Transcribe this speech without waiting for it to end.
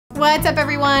What's up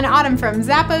everyone? Autumn from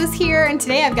Zappos here, and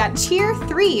today I've got Cheer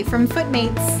 3 from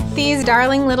FootMates. These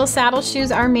darling little saddle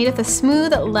shoes are made with a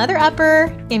smooth leather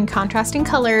upper in contrasting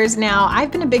colors. Now,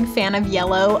 I've been a big fan of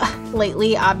yellow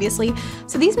lately, obviously,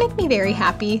 so these make me very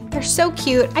happy. They're so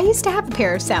cute. I used to have a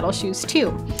pair of saddle shoes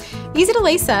too. Easy to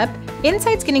lace up.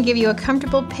 Inside's gonna give you a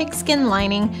comfortable pigskin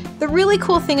lining. The really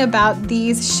cool thing about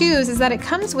these shoes is that it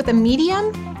comes with a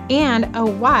medium and a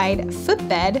wide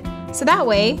footbed, so that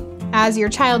way, as your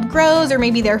child grows or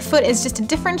maybe their foot is just a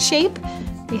different shape,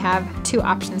 we have two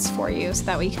options for you, so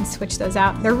that way you can switch those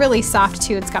out. They're really soft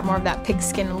too. It's got more of that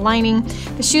pigskin lining.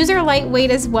 The shoes are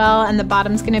lightweight as well, and the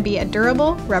bottom's gonna be a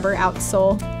durable rubber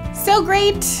outsole. So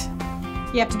great!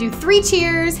 You have to do 3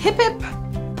 cheers. Hip hip!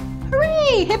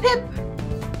 Hooray! Hip hip!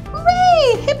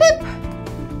 Hooray! Hip hip!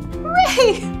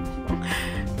 Hooray!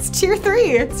 It's Cheer 3.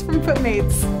 It's from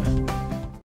FootMates.